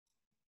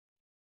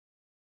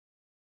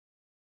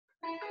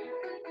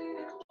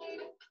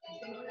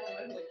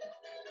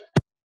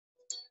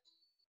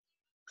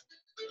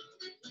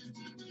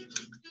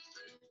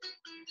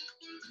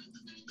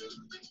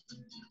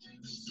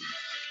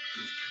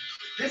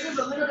This is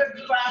a little bit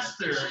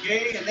faster,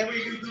 okay? And then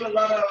we can do a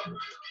lot of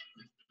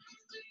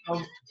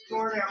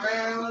going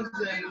around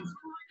and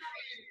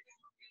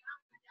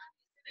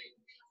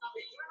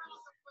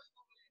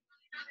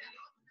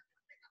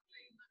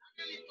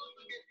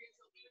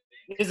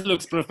this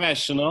looks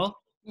professional.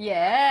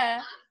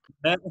 Yeah.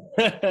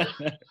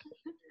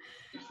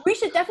 We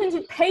should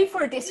definitely pay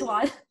for this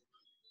one.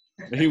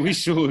 We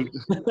should.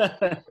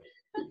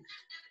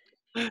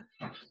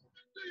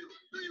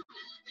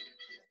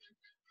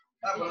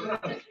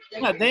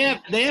 Yeah,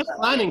 they have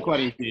fun in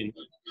quarantine.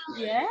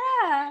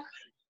 Yeah.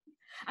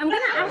 I'm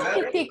gonna ask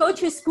if they go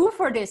to school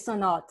for this or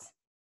not.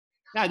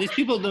 Yeah, these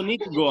people don't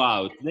need to go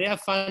out. They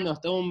have fun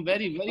at home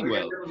very, very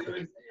well.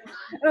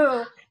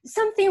 Oh,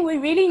 something we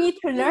really need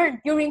to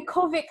learn during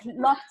COVID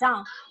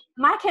lockdown.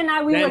 Mike and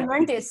I, we will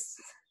learn this.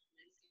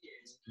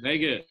 Very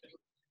good.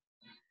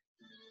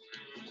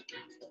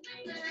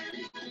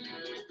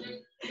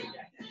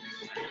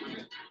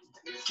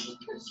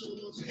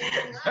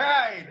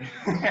 right.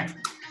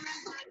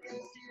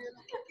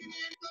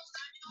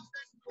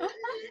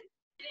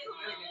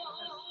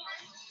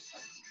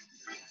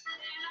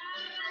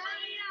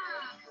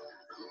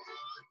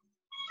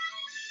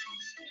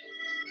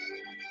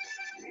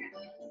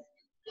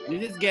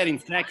 This is getting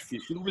sexy.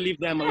 Should we leave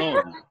them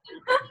alone?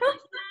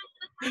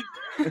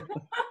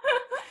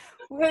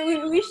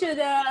 We should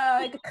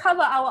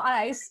cover our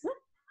eyes.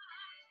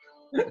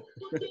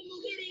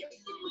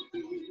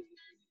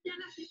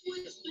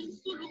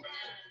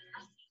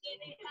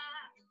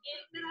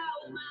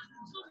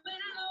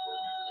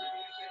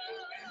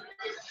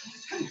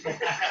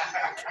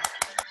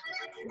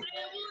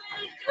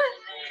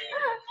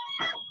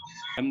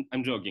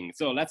 I'm joking.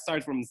 So let's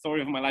start from the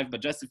story of my life,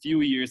 but just a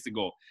few years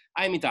ago.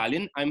 I'm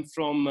Italian. I'm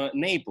from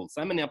Naples.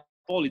 I'm a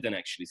Neapolitan,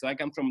 actually. So I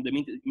come from the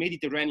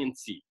Mediterranean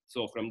Sea,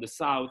 so from the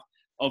south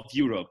of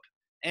Europe.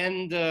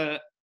 And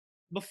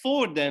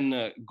before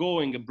then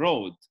going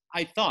abroad,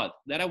 I thought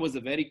that I was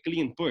a very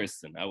clean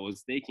person. I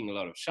was taking a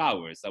lot of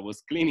showers. I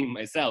was cleaning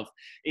myself.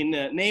 In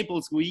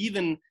Naples, we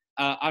even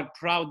are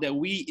proud that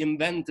we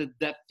invented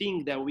that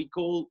thing that we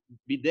call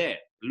bidet.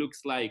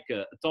 Looks like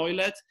a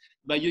toilet,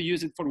 but you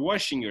use it for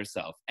washing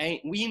yourself. And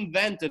we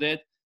invented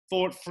it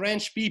for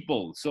French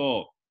people.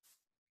 So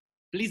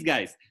please,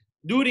 guys,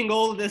 during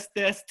all this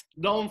test,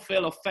 don't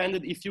feel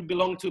offended if you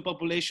belong to a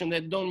population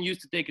that don't used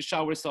to take a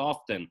shower so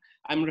often.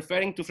 I'm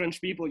referring to French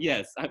people.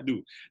 Yes, I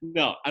do.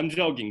 No, I'm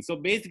joking. So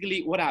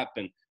basically what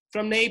happened?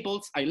 From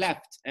Naples, I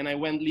left and I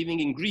went living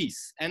in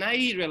Greece. And I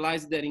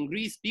realized that in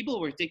Greece,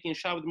 people were taking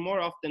showers more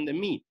often than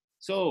me.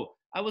 So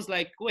I was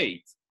like,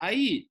 wait,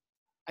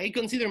 I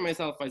consider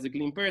myself as a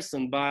clean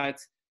person, but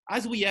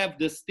as we have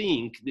this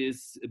thing,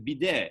 this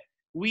bidet,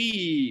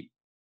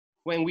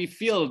 when we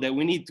feel that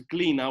we need to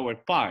clean our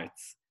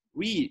parts,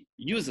 we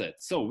use it.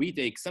 So we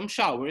take some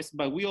showers,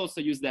 but we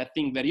also use that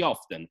thing very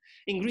often.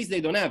 In Greece,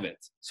 they don't have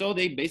it. So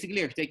they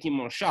basically are taking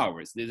more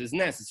showers. This is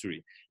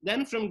necessary.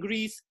 Then from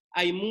Greece,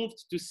 I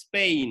moved to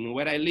Spain,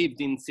 where I lived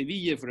in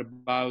Sevilla for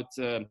about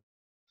a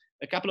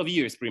couple of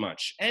years, pretty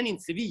much. And in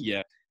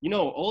Sevilla, you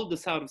know, all the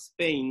south of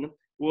Spain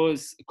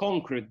was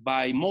conquered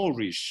by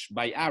Moorish,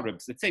 by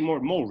Arabs. Let's say more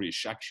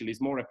Moorish, actually,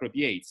 is more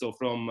appropriate. So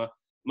from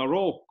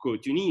Morocco,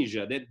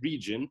 Tunisia, that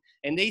region,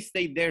 and they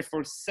stayed there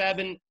for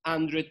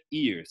 700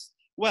 years.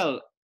 Well,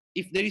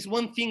 if there is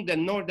one thing that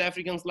North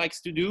Africans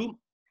likes to do,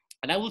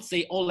 and I would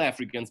say all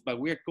Africans, but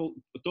we're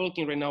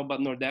talking right now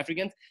about North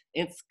Africans,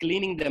 it's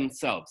cleaning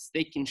themselves,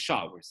 taking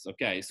showers,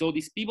 okay? So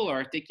these people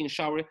are taking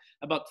shower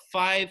about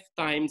 5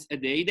 times a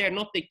day. They're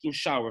not taking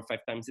shower 5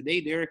 times a day,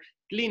 they're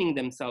cleaning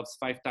themselves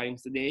 5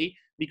 times a day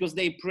because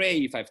they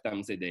pray 5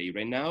 times a day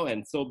right now.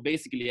 And so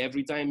basically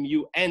every time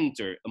you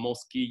enter a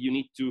mosque, you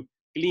need to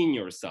clean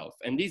yourself.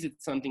 And this is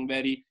something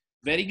very,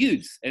 very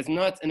good. It's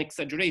not an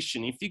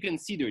exaggeration. If you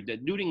consider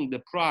that during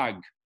the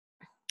plague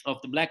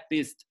of the Black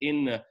Pest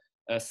in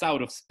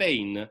south of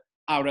Spain,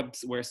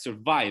 Arabs were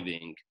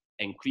surviving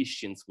and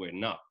Christians were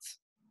not.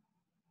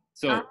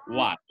 So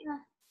why?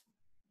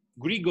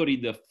 Gregory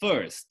the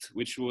First,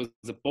 which was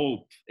the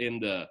Pope in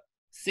the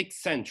 6th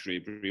century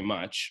pretty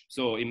much.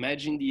 So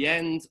imagine the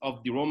end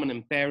of the Roman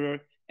Emperor,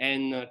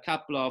 and a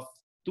couple of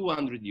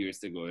 200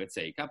 years ago, let's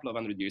say, a couple of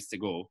 100 years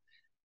ago,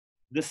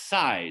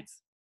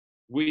 decides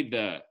with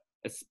a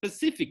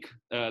specific,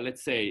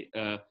 let's say,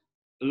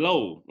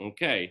 law,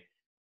 okay,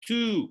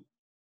 to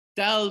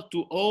tell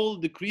to all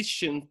the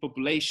Christian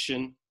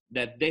population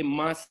that they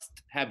must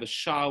have a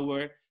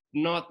shower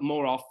not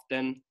more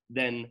often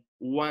than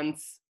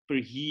once per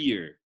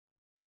year.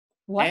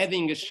 What?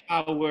 Having a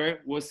shower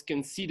was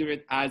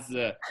considered as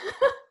a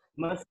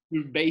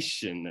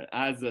masturbation,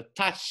 as a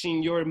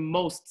touching your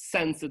most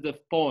sensitive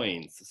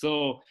points.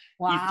 So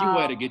if you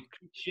were a good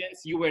Christian,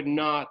 you were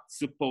not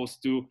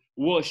supposed to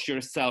wash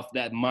yourself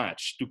that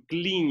much, to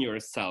clean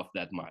yourself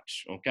that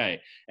much,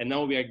 okay? And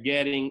now we are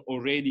getting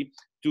already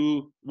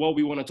to what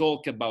we want to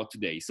talk about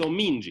today. So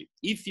Minji,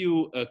 if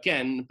you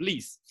can,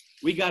 please,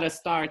 we got to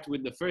start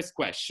with the first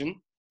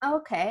question.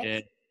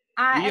 Okay.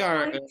 I'm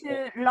going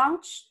to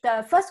launch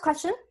the first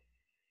question.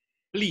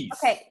 Please.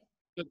 Okay.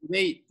 So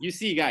today, you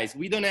see, guys,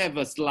 we don't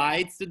have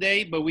slides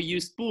today, but we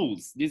use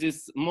pools. This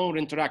is more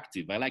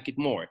interactive. I like it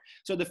more.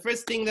 So the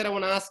first thing that I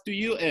want to ask to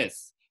you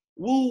is,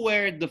 who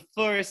were the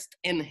first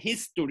in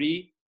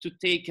history to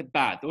take a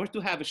bath or to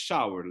have a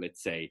shower,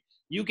 let's say?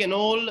 You can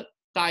all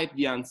type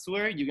the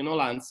answer. You can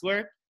all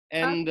answer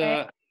and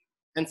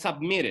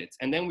submit it.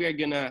 And then we are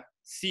going to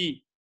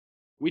see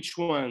which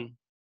one.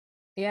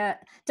 Yeah,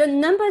 the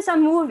numbers are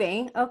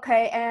moving,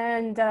 okay,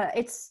 and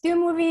it's still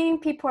moving.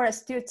 People are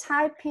still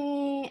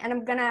typing, and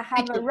I'm gonna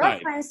have a rough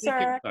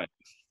answer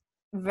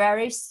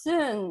very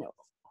soon.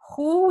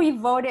 Who we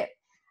voted?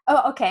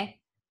 Oh, okay.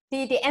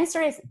 The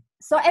answer is,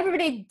 so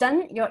everybody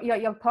done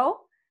your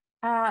poll?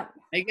 I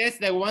guess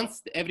that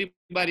once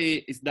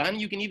everybody is done,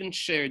 you can even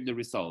share the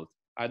result.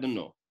 I don't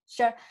know.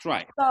 Sure.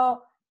 Try.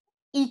 So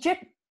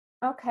Egypt.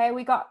 Okay,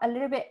 we got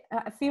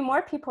a few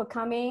more people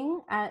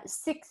coming.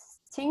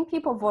 16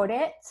 people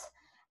voted.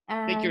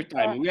 And, take your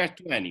time. We are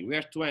 20. We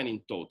are 20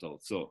 in total.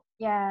 So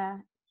yeah.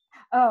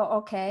 Oh,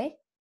 okay.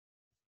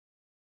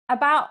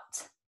 About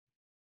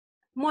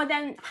more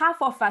than half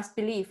of us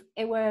believe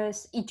it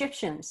was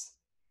Egyptians.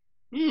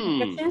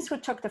 Egyptians who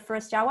took the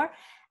first shower.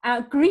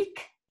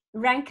 Greek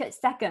ranked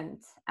second.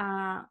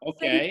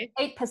 Okay.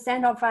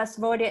 8% of us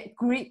voted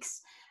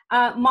Greeks.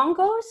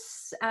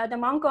 Mongols. The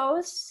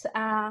Mongols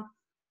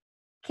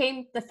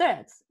came the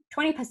third.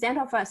 20%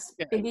 of us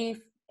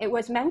believe it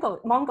was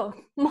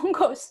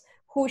Mongols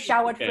who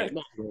showered first.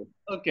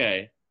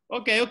 Okay.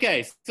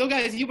 So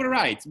guys, you were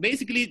right.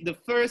 Basically, the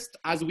first,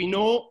 as we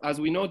know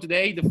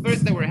today, the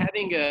first that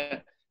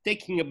we're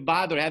taking a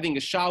bath or having a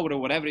shower or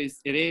whatever it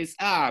is.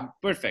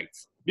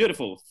 Perfect.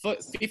 Beautiful.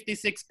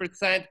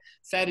 56%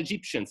 said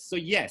Egyptians. So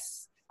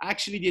yes,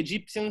 actually the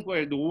Egyptians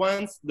were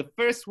the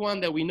first one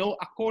that we know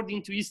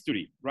according to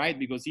history, right?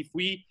 Because if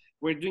we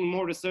were doing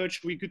more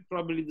research, we could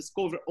probably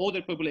discover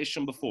other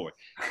population before.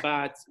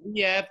 But we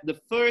have the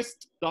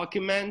first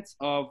document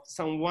of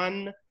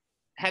someone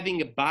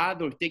having a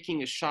bath or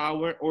taking a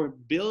shower or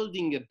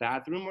building a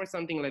bathroom or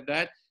something like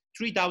that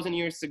 3,000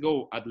 years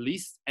ago at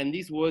least, and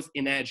this was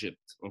in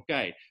Egypt,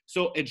 okay?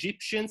 So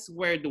Egyptians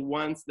were the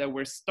ones that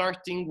were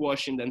starting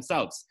washing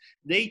themselves.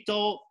 They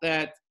thought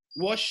that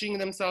washing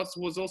themselves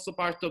was also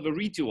part of a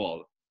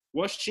ritual.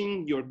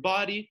 Washing your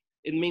body,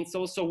 it means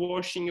also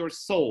washing your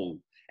soul.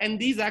 And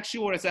this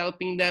actually was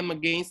helping them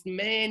against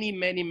many,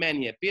 many,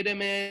 many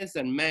epidemics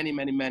and many,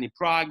 many, many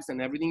plagues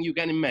and everything you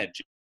can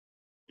imagine.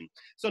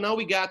 So now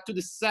we got to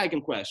the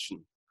second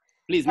question.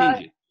 Please,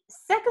 Minji.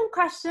 Second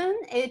question,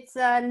 it's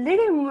a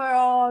little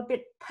more a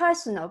bit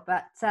personal,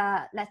 but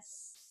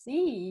let's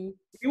see.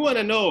 We want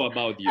to know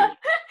about you.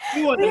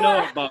 We want to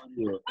know about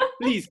you.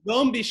 Please,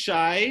 don't be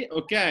shy,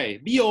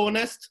 okay? Be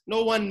honest.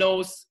 No one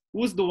knows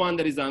who's the one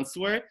that is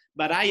answering,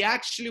 but I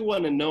actually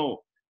want to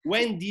know,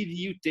 when did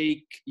you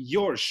take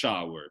your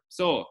shower?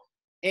 So,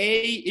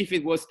 if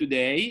it was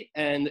today,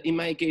 and in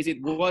my case,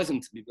 it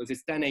wasn't because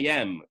it's 10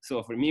 a.m.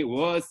 So for me, it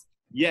was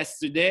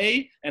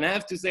yesterday, and I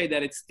have to say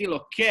that it's still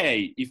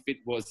okay if it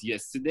was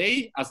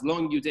yesterday, as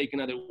long as you take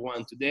another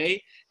one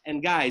today.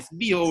 And guys,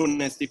 be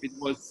honest if it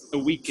was a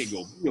week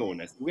ago. Be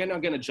honest. We're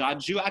not going to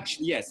judge you.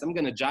 Actually, yes, I'm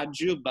going to judge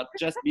you, but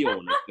just be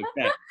honest,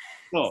 okay?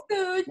 So,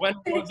 when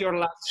was your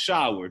last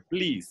shower,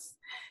 please?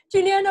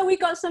 Giuliano, we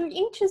got some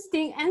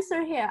interesting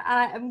answer here.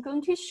 I'm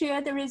going to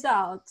share the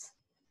results.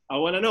 I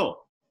want to know.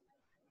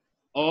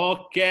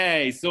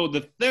 Okay, so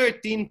the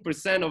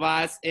 13% of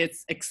us,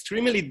 it's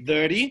extremely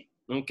dirty.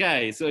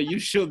 Okay, so you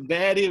should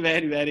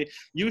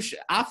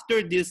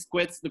after this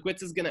quiz, the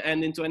quiz is going to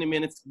end in 20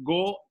 minutes,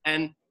 go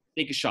and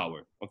take a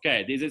shower.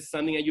 Okay, this is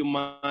something that you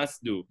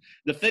must do.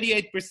 The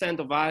 38%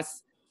 of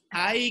us,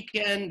 I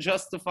can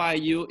justify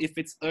you if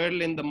it's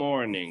early in the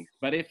morning,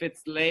 but if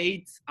it's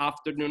late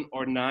afternoon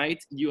or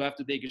night, you have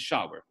to take a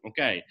shower,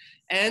 okay?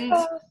 And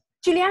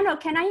Giuliano,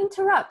 can I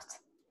interrupt?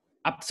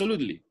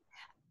 Absolutely.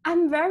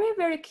 I'm very,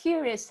 very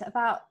curious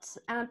about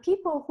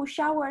people who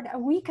showered a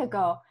week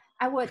ago.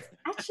 I would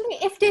actually,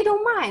 if they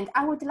don't mind,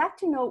 I would like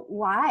to know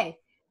why.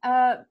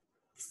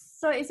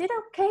 So is it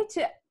okay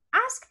to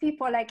ask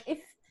people, like,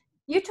 if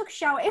you took a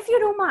shower, if you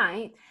don't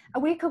mind, a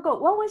week ago,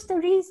 what was the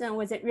reason?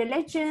 Was it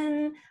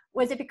religion?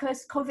 Was it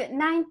because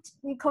COVID-19?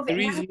 There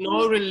is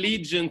no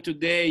religion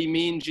today,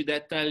 Minji,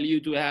 that tell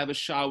you to have a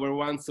shower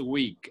once a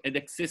week. It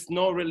exists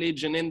no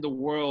religion in the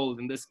world,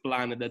 in this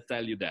planet, that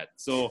tell you that.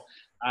 So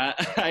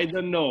I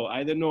don't know.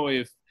 I don't know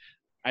if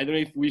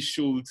we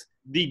should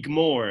dig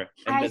more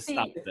and then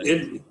stop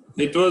that.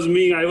 It was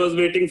me. I was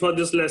waiting for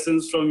these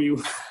lessons from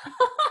you.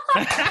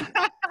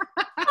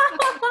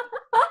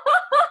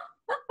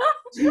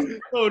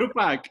 So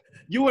Rupak,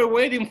 you were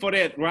waiting for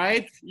it,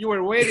 right? You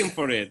were waiting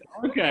for it.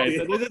 Okay,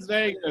 so this is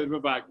very good,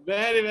 Rupak.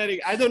 Very,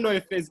 very, I don't know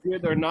if it's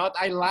good or not.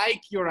 I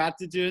like your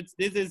attitude.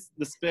 This is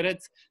the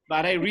spirit,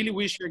 but I really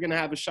wish you're going to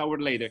have a shower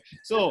later.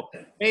 So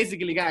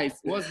basically, guys,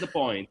 what's the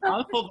point?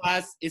 Half of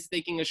us is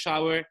taking a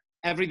shower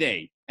every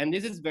day. And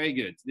this is very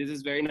good. This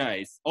is very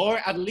nice. Or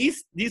at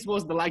least this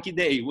was the lucky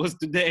day, was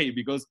today,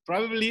 because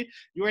probably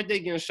you are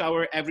taking a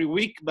shower every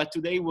week, but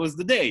today was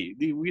the day.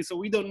 So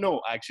we don't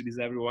know actually if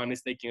everyone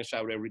is taking a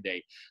shower every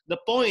day. The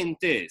point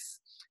is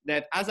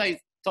that, as I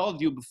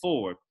told you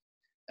before,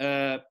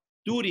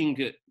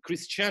 during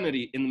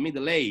Christianity in the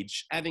Middle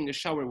Age, having a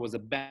shower was a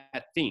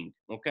bad thing,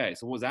 okay?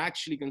 So it was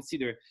actually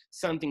considered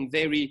something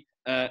very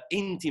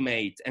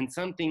intimate and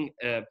something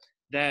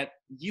that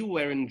you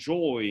were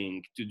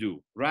enjoying to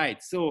do,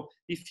 right? So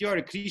if you're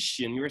a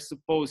Christian, you're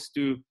supposed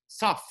to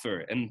suffer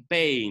and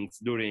pain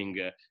during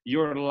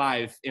your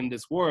life in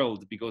this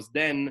world, because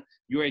then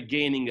you are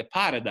gaining a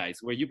paradise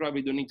where you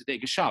probably don't need to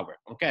take a shower,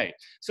 okay?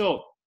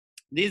 So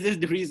this is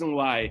the reason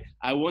why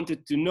I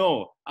wanted to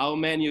know how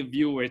many of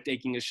you were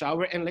taking a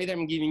shower, and later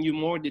I'm giving you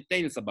more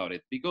details about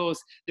it,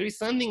 because there is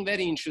something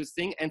very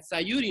interesting, and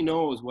Sayuri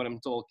knows what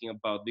I'm talking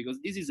about, because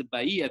this is a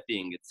Bahia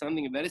thing. It's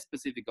something very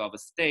specific of a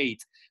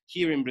state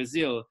here in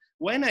Brazil.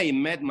 When I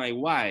met my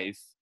wife,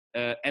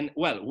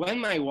 when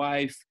my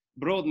wife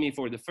brought me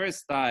for the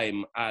first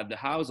time at the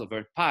house of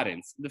her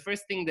parents, the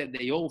first thing that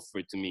they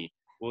offered to me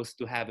was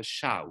to have a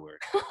shower.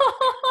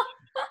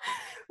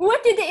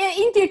 What did it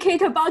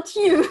indicate about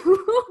you?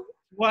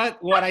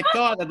 What I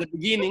thought at the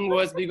beginning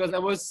was because I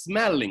was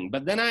smelling,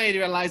 but then I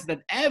realized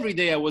that every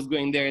day I was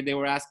going there, they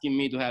were asking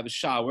me to have a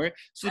shower.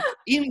 So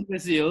in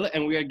Brazil,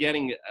 and we are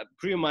getting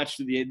pretty much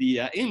to the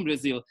idea, in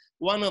Brazil,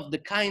 one of the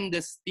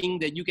kindest thing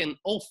that you can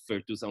offer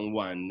to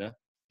someone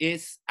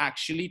is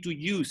actually to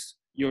use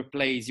your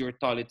place, your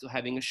toilet, to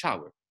having a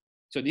shower.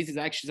 So this is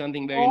actually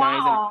something very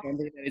nice, and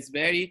something that is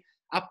very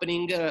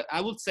happening, I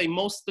would say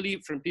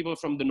mostly from people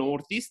from the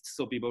Northeast,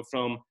 so people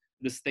from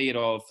the state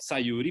of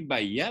Sayuri,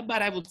 Bahia,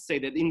 but I would say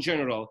that in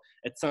general,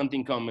 it's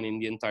something common in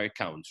the entire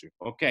country,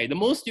 okay? The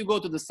most you go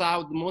to the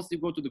south, the most you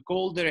go to the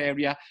colder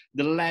area,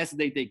 the less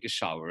they take a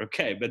shower,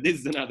 okay? But this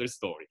is another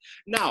story.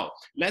 Now,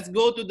 let's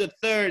go to the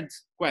third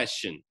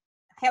question.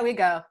 Here we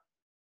go.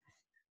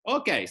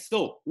 Okay,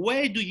 so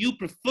where do you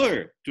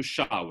prefer to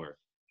shower?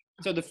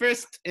 So the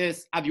first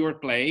is at your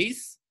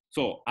place.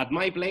 So at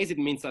my place, it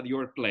means at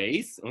your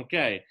place,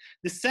 okay?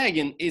 The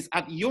second is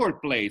at your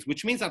place,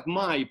 which means at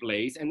my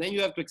place. And then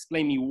you have to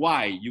explain me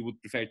why you would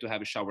prefer to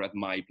have a shower at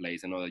my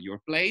place and not at your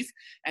place.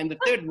 And the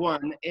third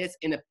one is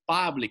in a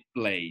public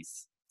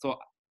place. So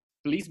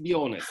please be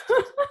honest.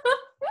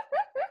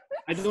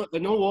 I don't,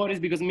 no worries,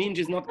 because Minji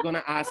is not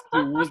gonna ask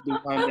you who's the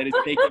one that is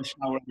taking a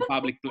shower at the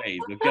public place,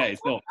 okay?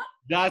 So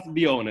just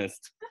be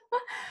honest.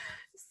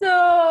 So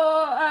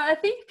I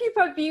think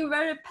people are being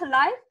very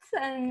polite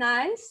and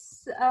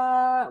nice.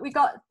 We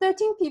got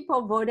 13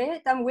 people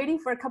voted. I'm waiting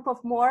for a couple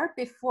of more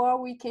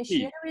before we can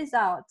share the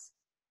results.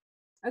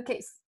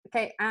 Okay,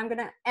 I'm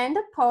gonna end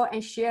the poll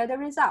and share the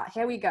result.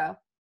 Here we go.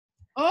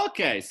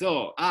 Okay,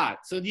 so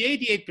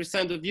the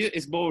 88% of you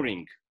is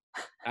boring.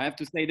 I have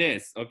to say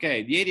this,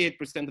 okay? The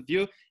 88% of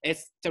you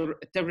is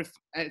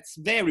it's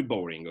very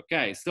boring,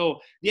 okay? So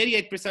the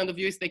 88% of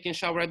you is taking a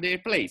shower at their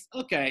place.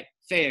 Okay,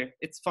 fair,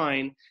 it's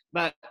fine.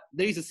 But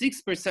there is a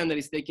 6% that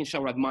is taking a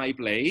shower at my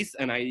place,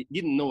 and I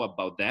didn't know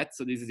about that,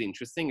 so this is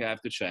interesting, I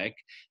have to check.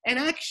 And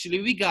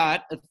actually, we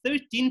got a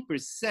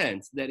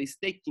 13% that is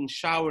taking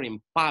shower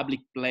in public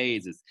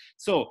places.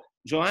 So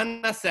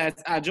Joanna says,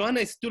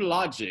 Joanna is too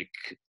logic.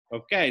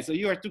 Okay, so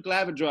you are too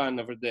clever,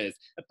 Joanna, for this.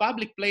 A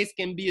public place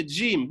can be a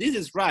gym. This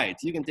is right.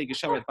 You can take a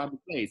shower at a public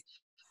place.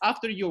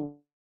 After you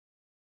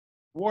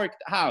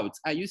worked out,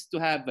 I used to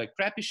have a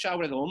crappy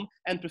shower at home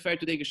and prefer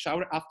to take a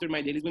shower after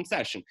my daily swim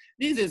session.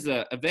 This is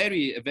a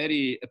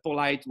very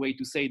polite way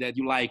to say that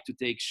you like to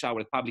take shower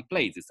at public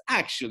places.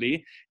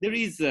 Actually, there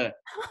is the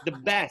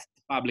best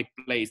public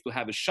place to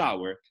have a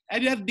shower.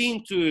 Have you ever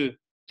been to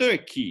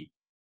Turkey?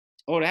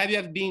 Or have you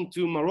ever been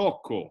to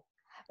Morocco?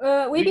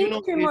 We've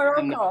been to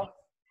Morocco.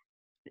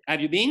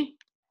 Have you been?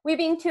 We've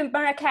been to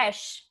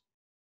Marrakesh.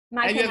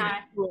 Mike and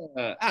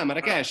I.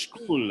 Marrakesh,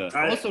 cool.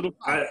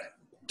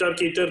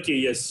 Turkey,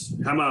 yes.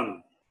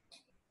 Hammam.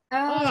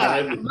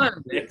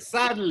 Hammam.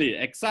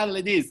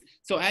 Exactly this.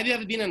 So have you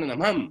ever been in an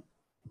hammam?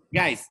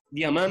 Guys,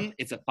 the hammam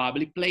is a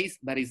public place,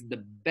 but it's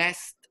the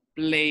best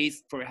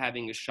place for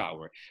having a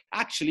shower.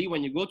 Actually,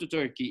 when you go to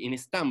Turkey, in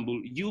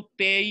Istanbul, you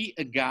pay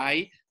a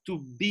guy to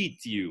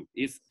beat you.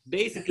 It's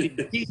basically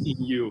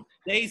beating you.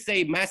 They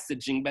say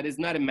messaging, but it's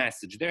not a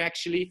message. They're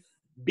actually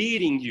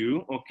beating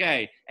you,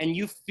 okay? And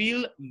you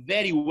feel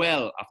very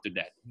well after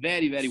that.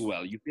 Very, very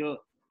well. You feel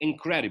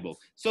incredible.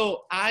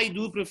 So I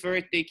do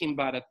prefer taking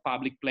bath at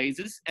public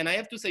places. And I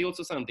have to say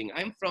also something.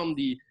 I'm from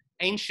the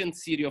ancient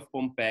city of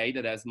Pompeii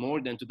that has more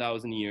than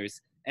 2,000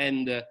 years.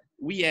 And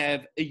we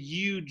have a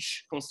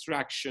huge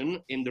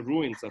construction in the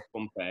ruins of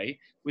Pompeii,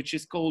 which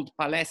is called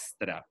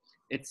Palestra.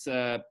 It's,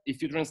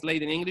 if you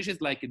translate in English,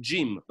 it's like a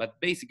gym, but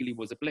basically it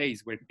was a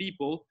place where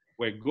people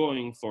were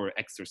going for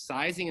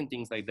exercising and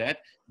things like that,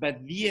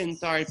 but the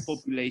entire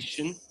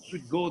population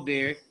could go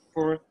there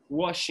for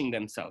washing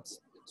themselves.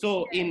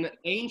 So in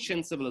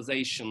ancient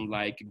civilization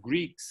like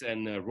Greeks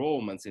and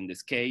Romans, in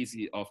this case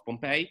of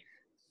Pompeii,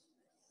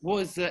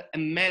 was a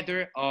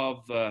matter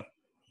of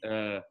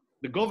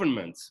the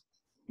government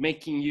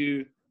making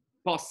you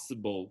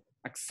possible,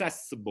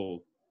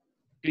 accessible,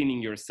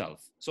 cleaning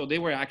yourself. So they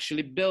were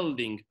actually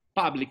building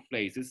public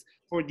places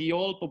for the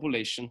whole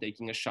population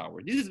taking a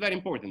shower. This is very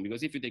important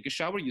because if you take a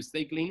shower, you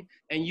stay clean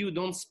and you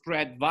don't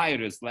spread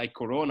virus like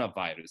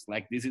coronavirus.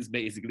 Like this is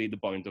basically the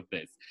point of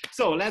this.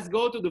 So let's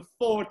go to the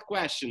fourth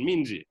question,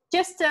 Minji.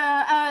 Just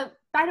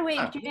by the way,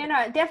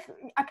 Giuliano, there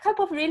are a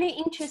couple of really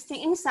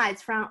interesting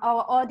insights from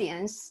our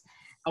audience.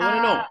 I want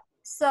to know.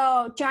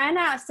 So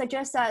Joanna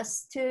suggests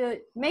us to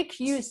make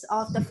use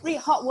of the free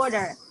hot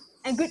water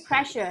and good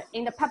pressure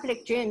in the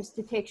public gyms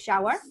to take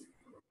shower.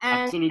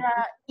 And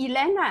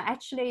Elena,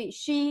 actually,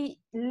 she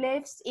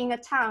lives in a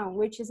town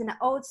which is an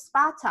old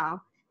spa town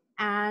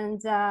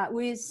and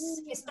with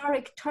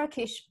historic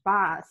Turkish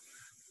bath.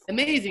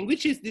 Amazing.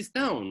 Which is this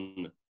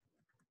town?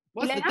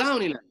 What's Elena? The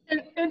town, Elena?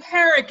 In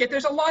Harrogate,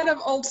 there's a lot of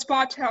old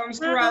spa towns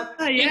throughout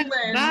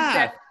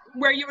England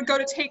where you would go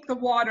to take the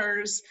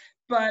waters,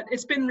 but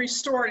it's been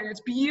restored and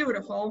it's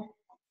beautiful.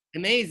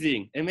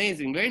 Amazing,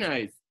 amazing, very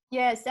nice.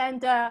 Yes,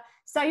 and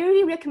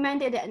Sayuri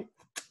recommended, and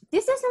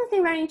this is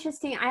something very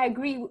interesting. I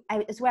agree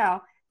as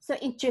well. So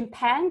in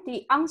Japan,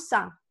 the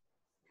onsen,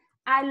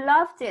 I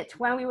loved it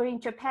when we were in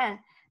Japan.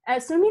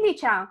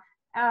 Sumili-chan,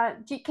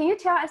 can you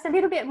tell us a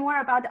little bit more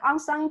about the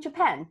onsen in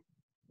Japan?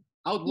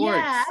 How it works?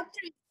 Yeah,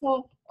 actually,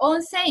 so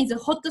onsen is a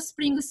hot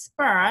spring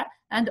spa,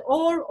 and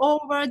all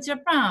over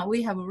Japan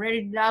we have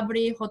very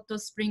lovely hot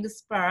spring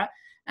spa.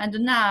 And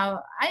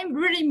now I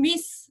really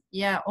miss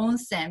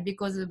onsen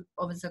because of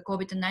the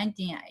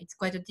COVID-19. It's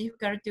quite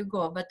difficult to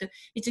go, but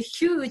it's a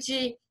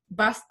huge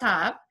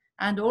bathtub,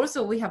 and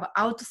also we have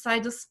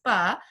outside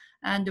spa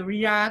and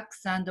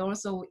relax, and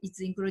also it's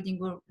including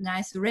a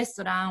nice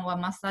restaurant or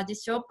massage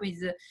shop.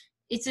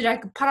 It's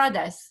like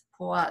paradise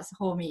for us,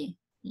 for me.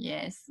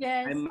 Yes.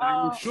 Yes.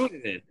 I'm sure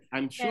it is.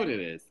 I'm sure it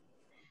is.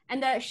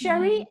 And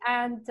Sherry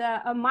and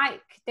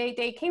Mike,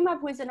 they came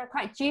up with a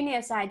quite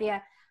genius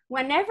idea.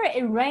 Whenever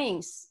it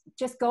rains,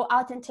 just go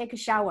out and take a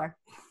shower.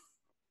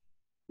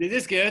 This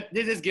is good.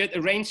 This is good.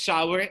 A rain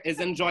shower is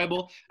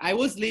enjoyable. I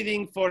was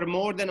living for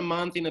more than a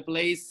month in a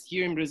place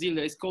here in Brazil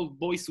that is called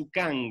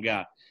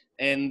Boiçucanga.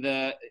 And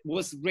it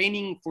was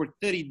raining for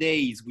 30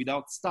 days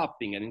without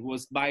stopping. And it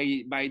was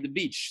by the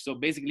beach. So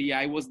basically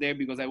I was there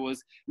because I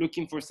was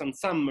looking for some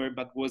summer,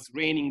 but was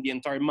raining the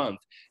entire month.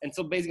 And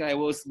so basically I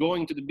was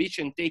going to the beach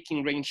and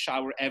taking rain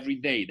shower every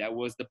day. That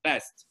was the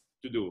best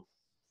to do.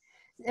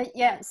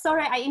 Yeah,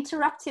 sorry, I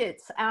interrupted.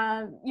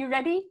 You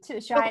ready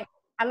shall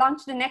I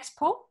launch the next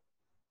poll?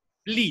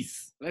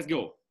 Please, let's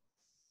go.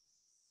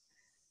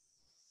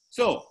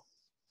 So,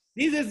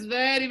 this is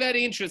very,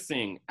 very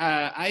interesting.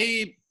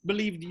 I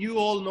believe you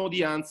all know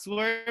the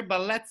answer,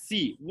 but let's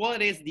see.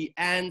 What is the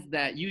hand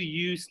that you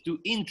use to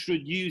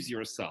introduce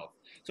yourself?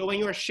 So when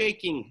you're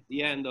shaking the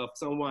hand of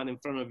someone in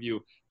front of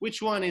you,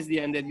 which one is the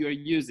hand that you're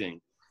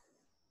using?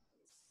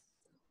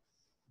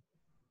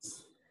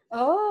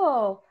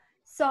 Oh,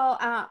 so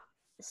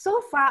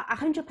far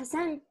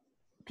 100%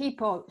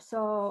 people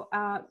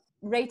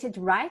rated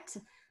right,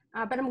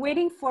 but I'm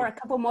waiting for a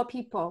couple more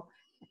people.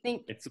 I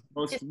think it's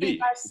supposed just to be.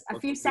 give us a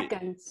few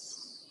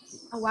seconds.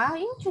 Oh, wow,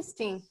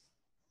 interesting.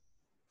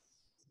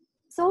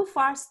 So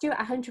far, still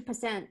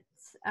 100%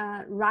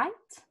 right.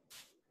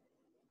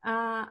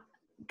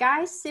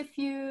 Guys, if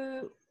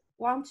you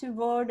want to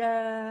vote,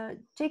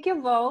 take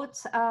your vote.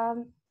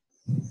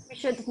 We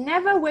should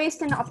never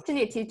waste an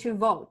opportunity to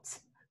vote.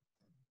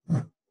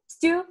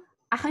 Still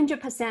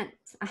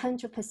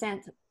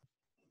 100%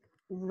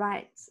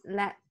 right.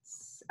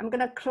 I'm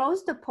gonna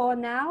close the poll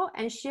now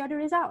and share the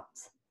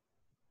results.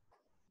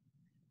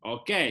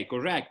 Okay,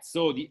 correct.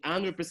 So the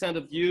 100%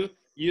 of you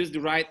use the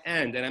right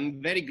hand, and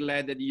I'm very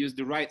glad that you use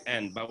the right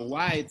hand. But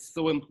why it's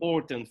so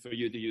important for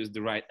you to use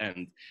the right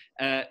hand?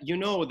 You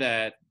know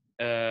that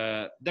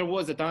there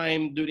was a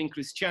time during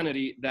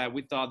Christianity that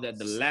we thought that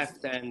the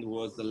left hand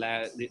was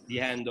the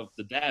hand of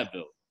the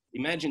devil.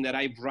 Imagine that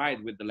I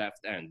write with the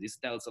left hand. This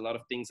tells a lot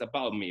of things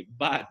about me,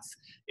 but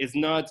it's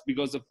not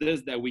because of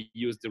this that we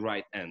use the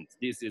right hand.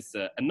 This is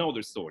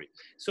another story.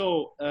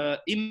 So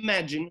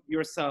imagine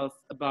yourself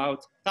about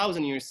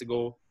 1,000 years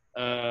ago,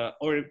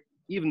 or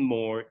even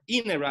more,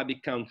 in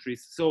Arabic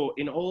countries, so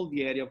in all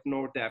the area of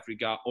North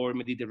Africa or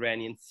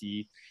Mediterranean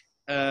Sea,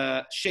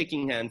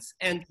 shaking hands.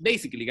 And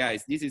basically,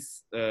 guys, this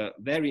is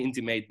very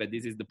intimate, but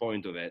this is the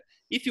point of it.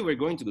 If you were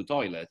going to the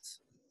toilet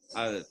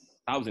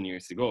 1,000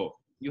 years ago,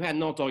 you had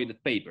no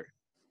toilet paper.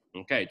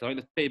 Okay,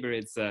 toilet paper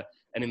is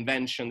an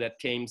invention that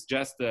came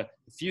just a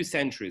few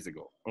centuries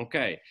ago.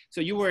 Okay, so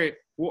you were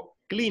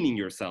cleaning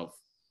yourself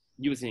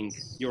using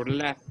your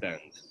left hand.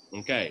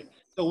 Okay,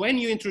 so when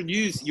you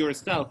introduce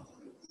yourself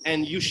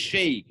and you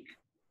shake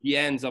the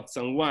hands of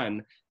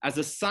someone as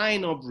a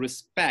sign of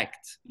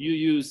respect, you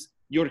use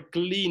your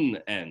clean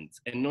hand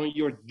and not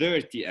your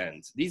dirty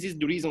hand. This is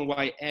the reason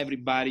why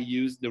everybody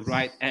uses the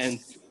right hand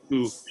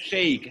to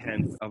shake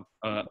hands of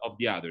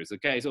the others,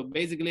 okay? So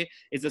basically,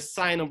 it's a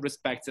sign of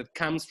respect that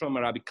comes from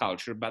Arabic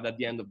culture, but at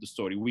the end of the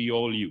story, we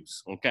all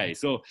use, okay?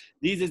 So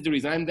this is the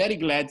reason. I'm very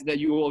glad that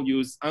you all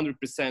use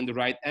 100% the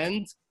right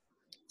hand.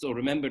 So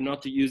remember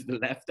not to use the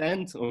left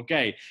hand,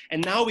 okay?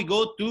 And now we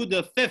go to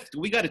the fifth.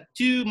 We got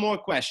 2 more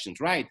questions,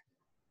 right?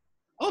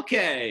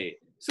 Okay,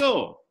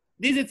 so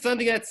this is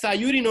something that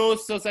Sayuri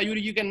knows, so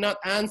Sayuri, you cannot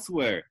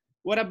answer.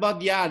 What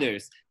about the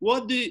others?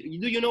 What do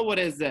you know what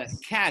is a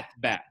cat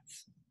bath?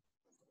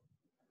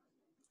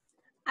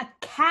 A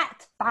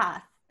cat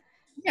bath.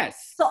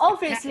 Yes. So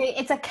obviously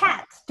it's a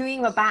cat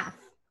doing a bath,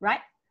 right?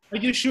 Are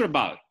you sure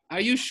about?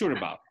 Are you sure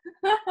about?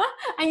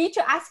 I need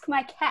to ask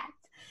my cat.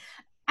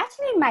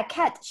 Actually, my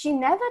cat, she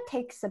never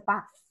takes a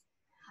bath.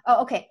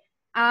 Oh, okay.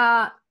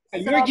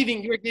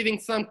 You're giving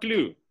some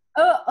clue.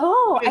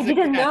 Oh, I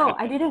didn't know.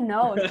 I didn't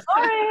know.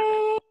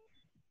 Sorry.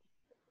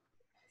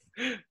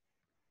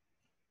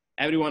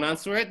 Everyone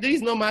answer it. There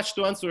is no much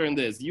to answer in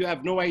this. You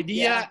have no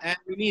idea, and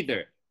me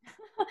neither.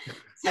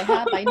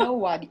 I know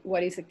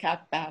what is a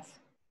cat bath.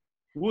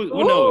 Who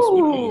knows?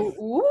 Who knows?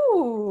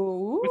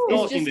 Ooh.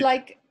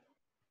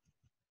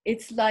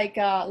 It's just like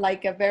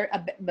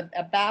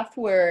a bath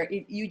where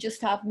you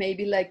just have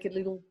maybe like a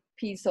little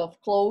piece of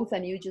cloth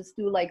and you just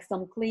do like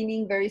some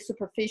cleaning, very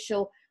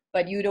superficial,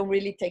 but you don't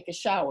really take a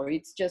shower.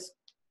 It's just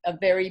a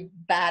very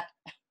bad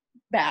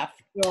bath.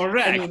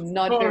 Correct. I mean,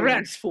 not very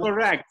useful.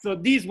 Correct. So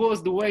this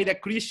was the way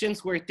that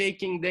Christians were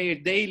taking their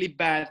daily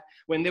bath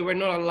when they were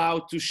not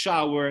allowed to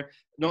shower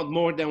not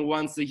more than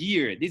once a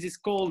year. This is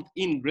called,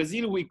 in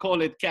Brazil, we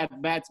call it cat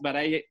baths, but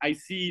I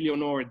see,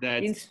 Leonor,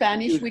 that... In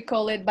Spanish, we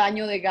call it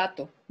baño de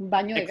gato.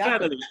 Baño de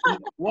gato. Exactly.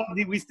 What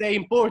did we say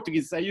in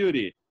Portuguese,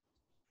 Sayuri?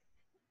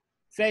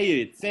 Say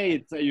it,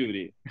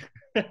 Sayuri.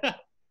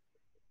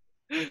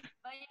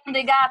 Banho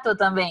de gato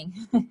também.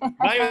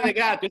 Banho de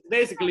gato is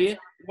basically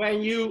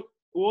when you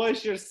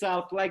wash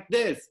yourself like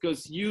this,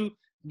 because you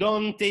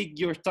don't take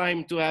your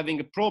time to having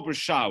a proper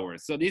shower.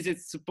 So this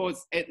is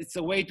it's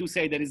a way to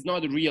say that it's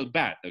not a real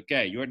bath,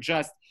 okay? You're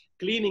just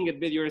cleaning a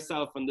bit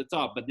yourself on the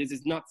top, but this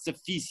is not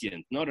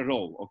sufficient, not at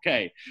all,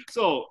 okay?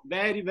 So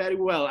very, very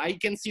well. I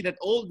can see that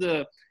all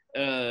the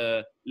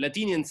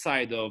Latinian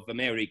side of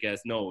America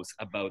knows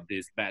about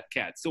this bad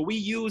cat. So we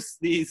use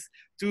this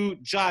to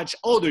judge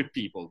other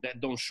people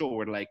that don't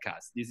shower like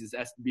us. This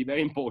has to be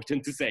very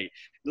important to say.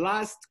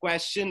 Last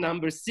question,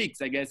 number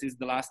 6, I guess is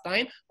the last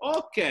time.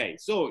 Okay,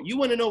 so you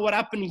want to know what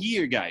happened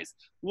here, guys.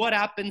 What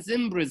happens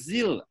in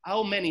Brazil?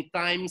 How many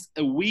times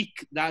a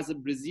week does a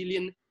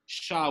Brazilian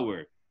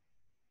shower?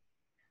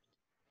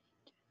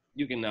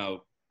 You can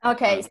now.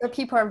 Okay, so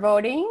people are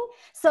voting.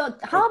 So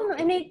how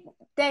many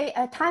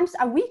times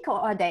a week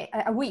or a day?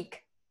 A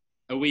week?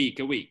 A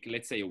week.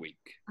 Let's say a week.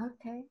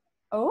 Okay.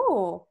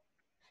 Oh,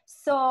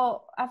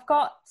 so I've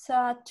got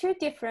 2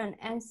 different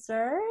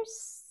answers.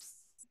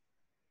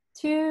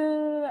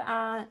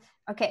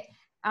 Okay.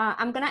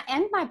 I'm gonna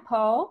end my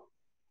poll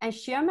and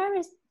share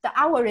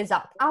our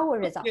result.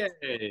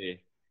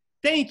 Okay.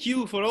 Thank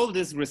you for all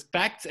this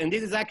respect, and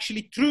this is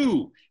actually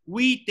true.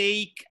 We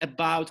take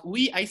about,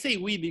 I say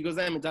we because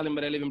I'm Italian,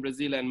 but I live in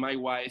Brazil, and my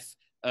wife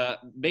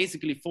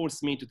basically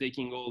forced me to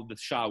taking all the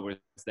showers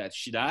that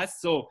she does.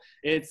 So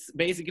it's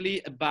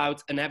basically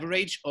about an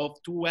average of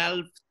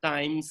 12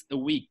 times a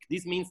week.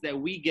 This means that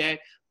we get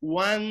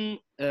more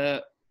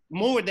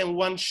than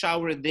 1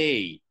 shower a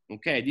day.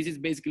 Okay, this is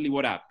basically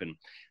what happened.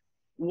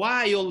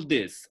 Why all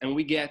this? And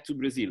we get to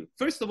Brazil.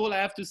 First of all, I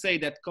have to say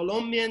that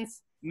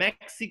Colombians,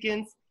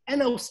 Mexicans,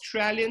 and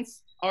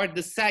Australians are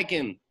the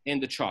second in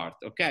the chart,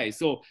 okay?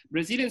 So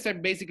Brazilians are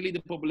basically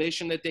the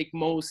population that take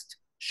most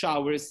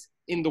showers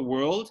in the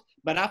world,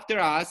 but after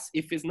us,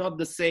 if it's not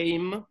the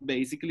same,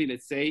 basically,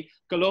 let's say,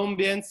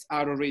 Colombians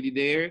are already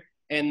there,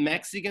 and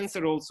Mexicans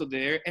are also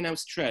there, and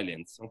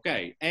Australians,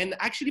 okay? And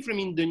actually from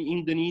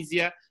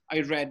Indonesia, I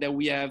read that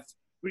we have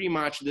pretty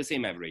much the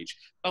same average.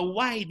 But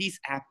why this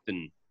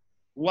happen?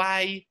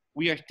 Why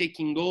we are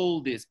taking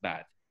all this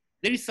bath?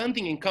 There is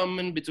something in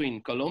common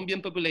between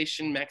Colombian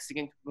population,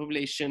 Mexican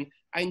population,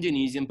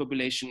 Indonesian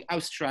population,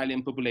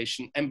 Australian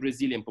population, and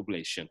Brazilian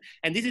population.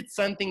 And this is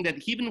something that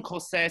even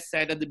Jose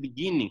said at the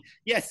beginning.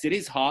 Yes, it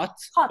is hot.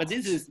 But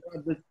this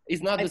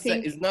is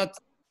not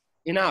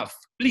enough.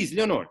 Please,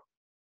 Leonor.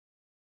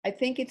 I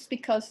think it's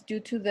because due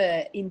to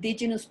the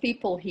indigenous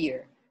people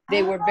here,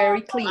 they were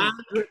very clean.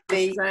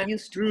 They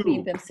used to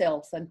clean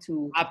themselves and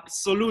to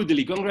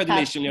absolutely.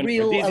 Congratulations,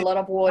 Leonor. A lot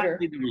of water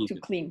to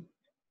clean.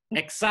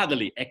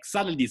 Exactly,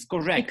 this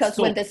correct. Because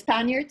when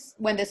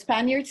the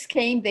Spaniards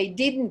came, they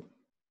didn't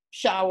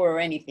shower or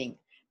anything.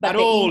 But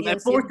at all,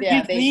 and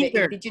Portuguese neither.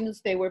 The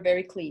indigenous, they were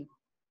very clean.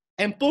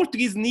 And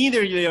Portuguese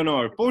neither,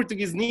 Leonor.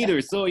 Portuguese neither.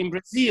 So in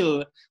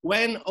Brazil,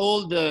 when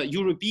all the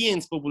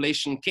Europeans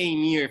population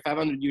came here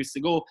 500 years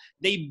ago,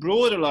 they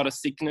brought a lot of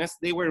sickness.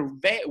 They were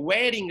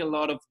wearing a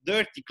lot of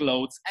dirty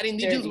clothes. And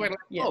indigenous were like,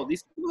 oh,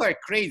 these people are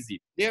crazy.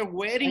 They're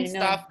wearing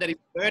stuff that is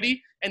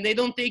dirty and they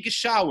don't take a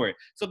shower.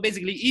 So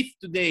basically, if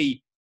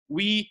today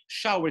we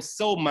shower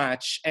so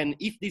much, and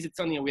if this is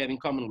something that we have in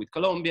common with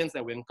Colombians,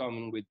 that we have in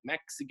common with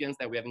Mexicans,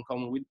 that we have in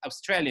common with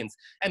Australians,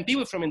 and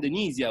people from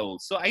Indonesia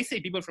also. I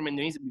say people from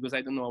Indonesia because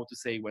I don't know how to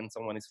say when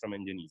someone is from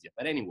Indonesia.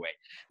 But anyway,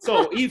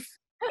 so if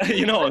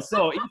You know,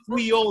 so if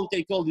we all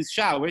take all these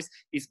showers,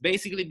 it's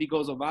basically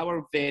because of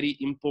our very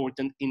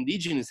important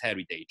indigenous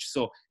heritage.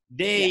 So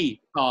they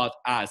taught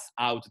us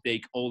how to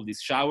take all these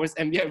showers,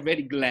 and we are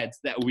very glad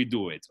that we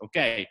do it.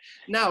 Okay,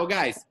 now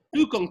guys,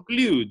 to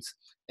conclude,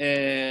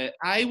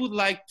 I would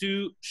like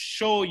to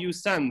show you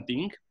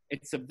something.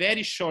 It's a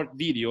very short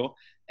video,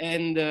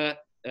 and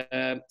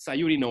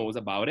Sayuri knows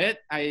about it.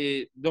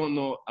 I don't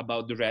know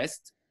about the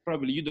rest.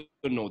 Probably you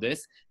don't know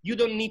this. You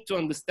don't need to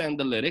understand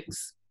the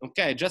lyrics.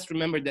 Okay, just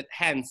remember that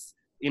hands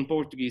in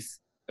Portuguese,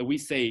 we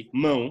say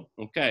mão.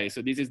 Okay,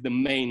 so this is the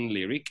main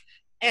lyric.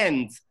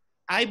 And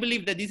I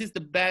believe that this is the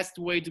best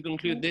way to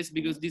conclude this,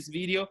 because this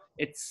video,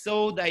 it's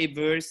so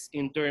diverse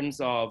in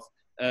terms of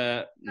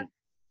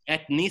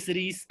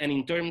ethnicities and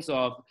in terms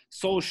of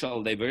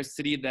social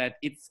diversity that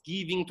it's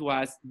giving to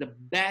us the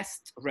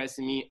best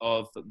resume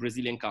of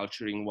Brazilian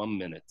culture in 1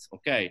 minute.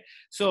 Okay,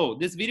 so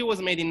this video was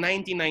made in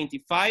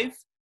 1995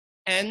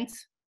 and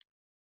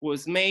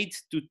was made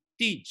to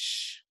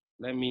teach.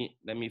 Let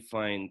me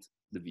find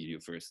the video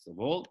first of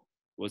all.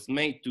 Was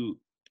made to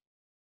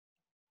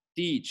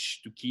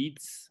teach to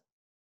kids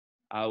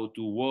how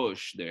to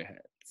wash their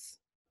hands.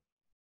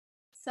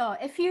 So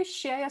if you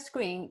share your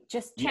screen,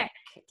 just check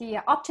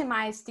the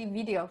optimize the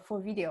video for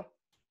video.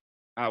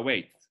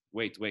 Wait. I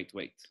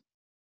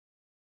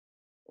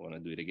want to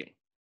do it again.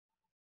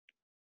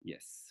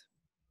 Yes.